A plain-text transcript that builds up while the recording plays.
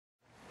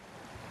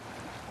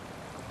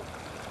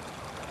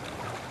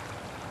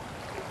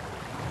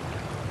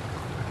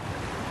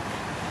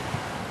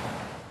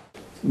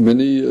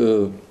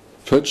many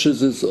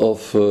purchases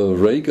of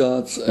ray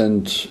guards,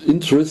 and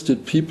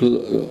interested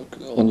people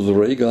on the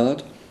ray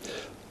guard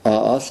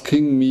are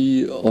asking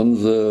me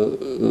on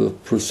the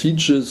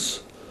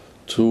procedures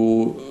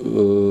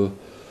to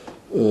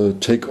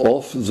take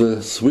off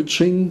the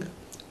switching,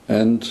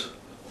 and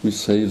we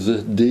say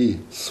the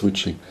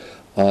de-switching.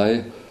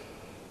 I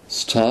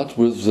start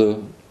with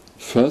the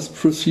first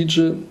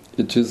procedure.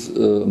 It is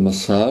a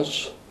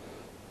massage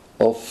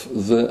of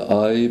the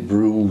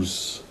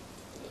eyebrows.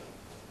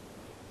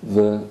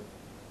 The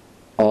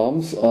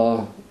arms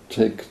are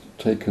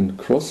taken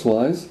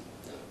crosswise,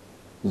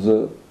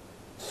 the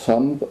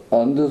thumb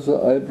under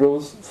the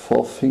eyebrows,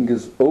 4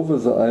 fingers over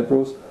the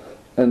eyebrows,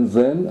 and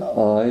then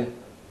I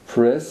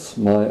press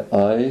my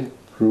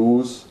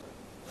eyebrows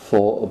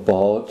for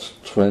about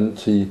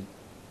 20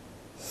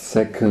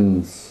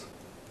 seconds.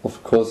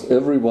 Of course,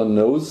 everyone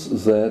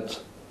knows that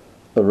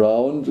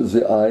around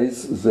the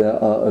eyes there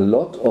are a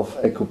lot of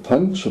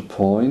acupuncture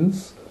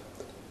points,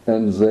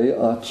 and they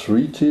are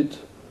treated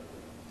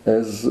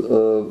as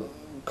a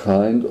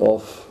kind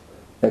of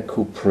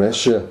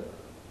acupressure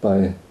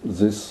by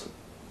this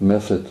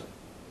method.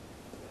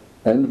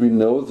 And we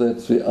know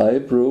that the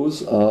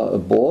eyebrows are a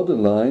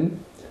borderline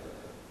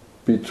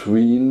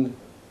between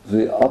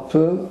the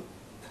upper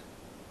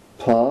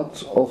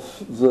part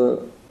of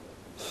the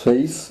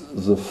face,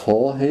 the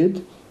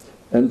forehead,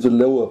 and the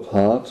lower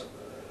part,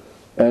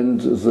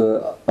 and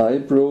the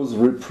eyebrows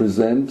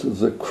represent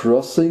the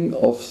crossing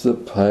of the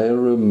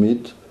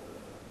pyramid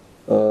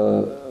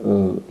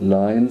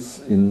lines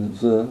in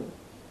the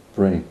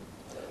brain.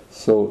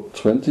 So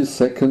 20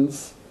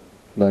 seconds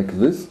like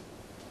this,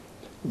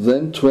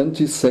 then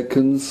 20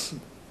 seconds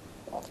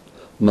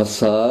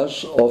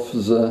massage of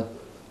the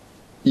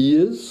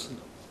ears.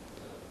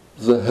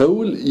 The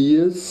whole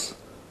ears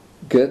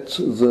get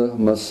the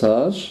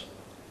massage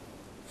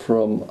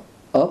from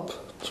up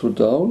to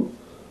down,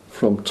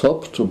 from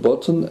top to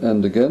bottom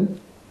and again.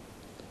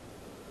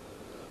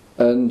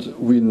 And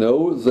we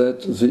know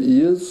that the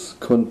ears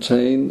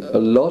contain a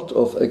lot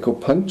of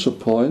acupuncture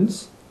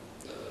points.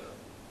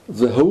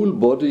 The whole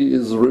body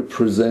is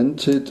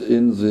represented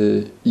in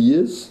the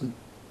ears,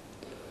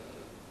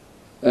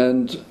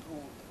 and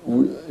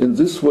in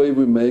this way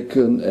we make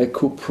an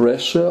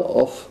acupressure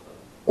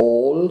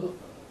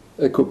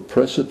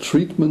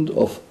treatment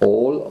of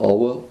all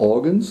our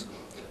organs,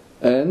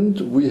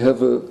 and we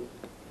have a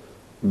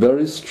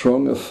very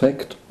strong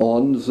effect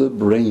on the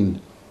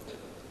brain,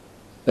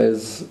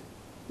 as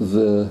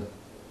the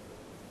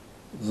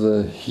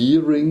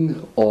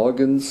hearing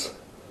organs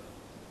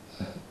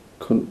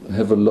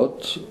have a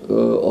lot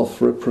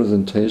of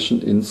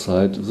representation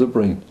inside the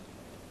brain.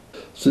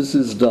 This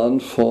is done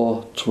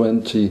for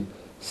 20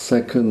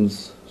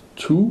 seconds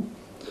too,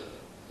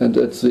 and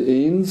at the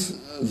ends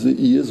the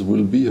ears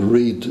will be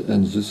red,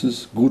 and this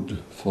is good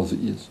for the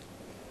ears.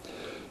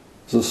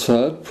 The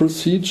third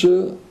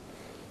procedure,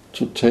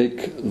 to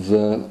take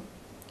the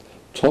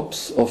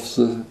tops of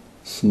the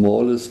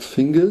smallest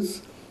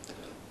fingers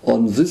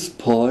on this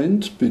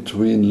point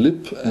between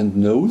lip and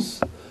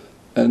nose,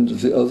 and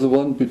the other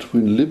one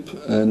between lip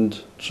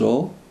and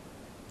jaw,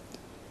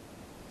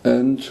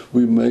 and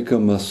we make a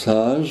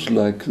massage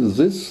like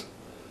this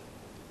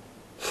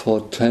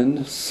for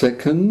 10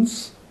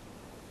 seconds,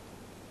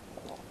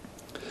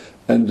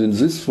 and in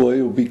this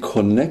way we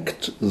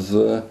connect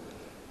the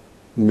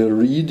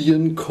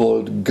meridian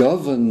called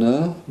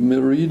governor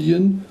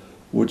meridian,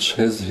 which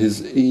has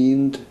his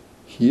end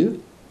here,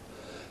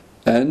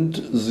 and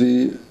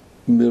the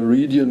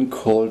meridian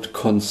called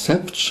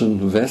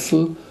conception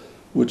vessel,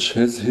 which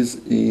has his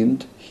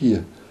end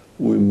here.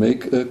 We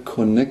make a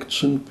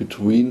connection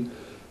between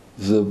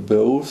the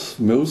both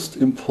most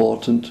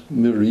important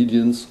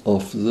meridians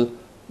of the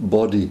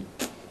body,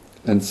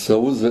 and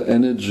so the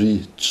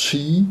energy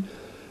chi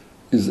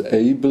is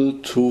able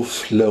to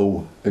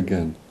flow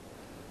again.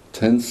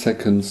 10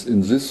 seconds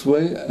in this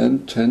way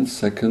and 10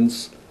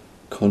 seconds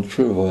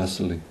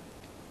controversially.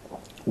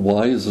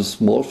 Why the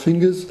small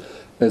fingers?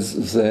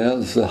 As there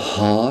the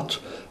heart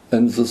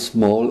and the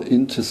small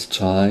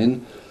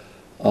intestine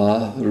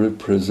are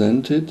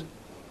represented,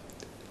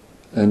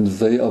 and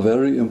they are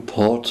very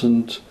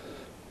important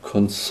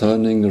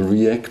concerning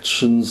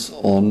reactions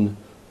on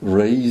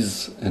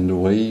rays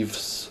and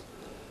waves,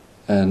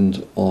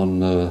 and on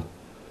the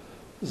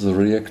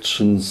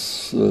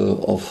reactions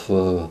of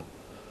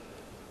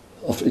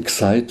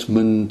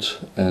excitement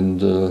and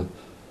the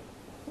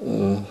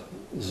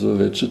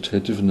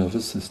vegetative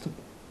nervous system.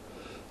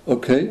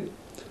 Okay,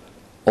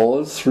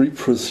 all 3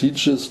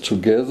 procedures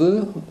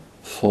together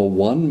for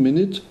 1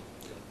 minute,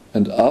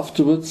 and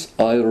afterwards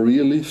I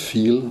really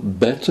feel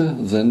better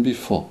than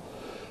before.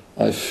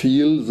 I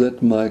feel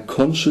that my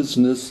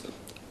consciousness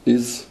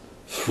is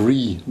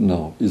free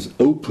now, is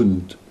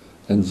opened,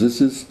 and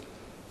this is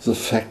the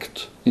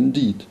fact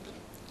indeed.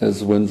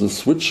 As when the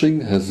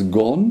switching has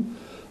gone,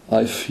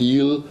 I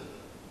feel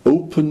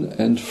open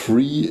and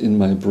free in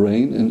my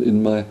brain and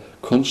in my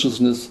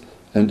consciousness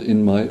and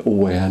in my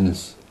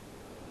awareness.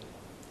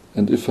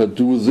 And if I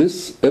do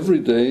this every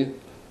day,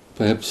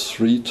 perhaps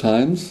 3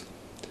 times,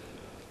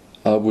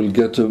 I will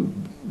get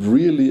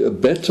really a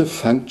better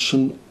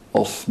function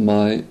of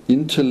my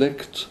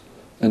intellect,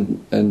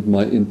 and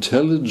my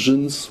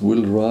intelligence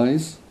will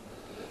rise,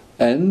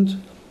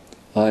 and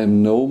I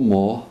am no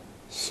more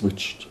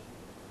switched.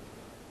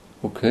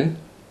 Okay?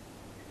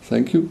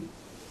 Thank you.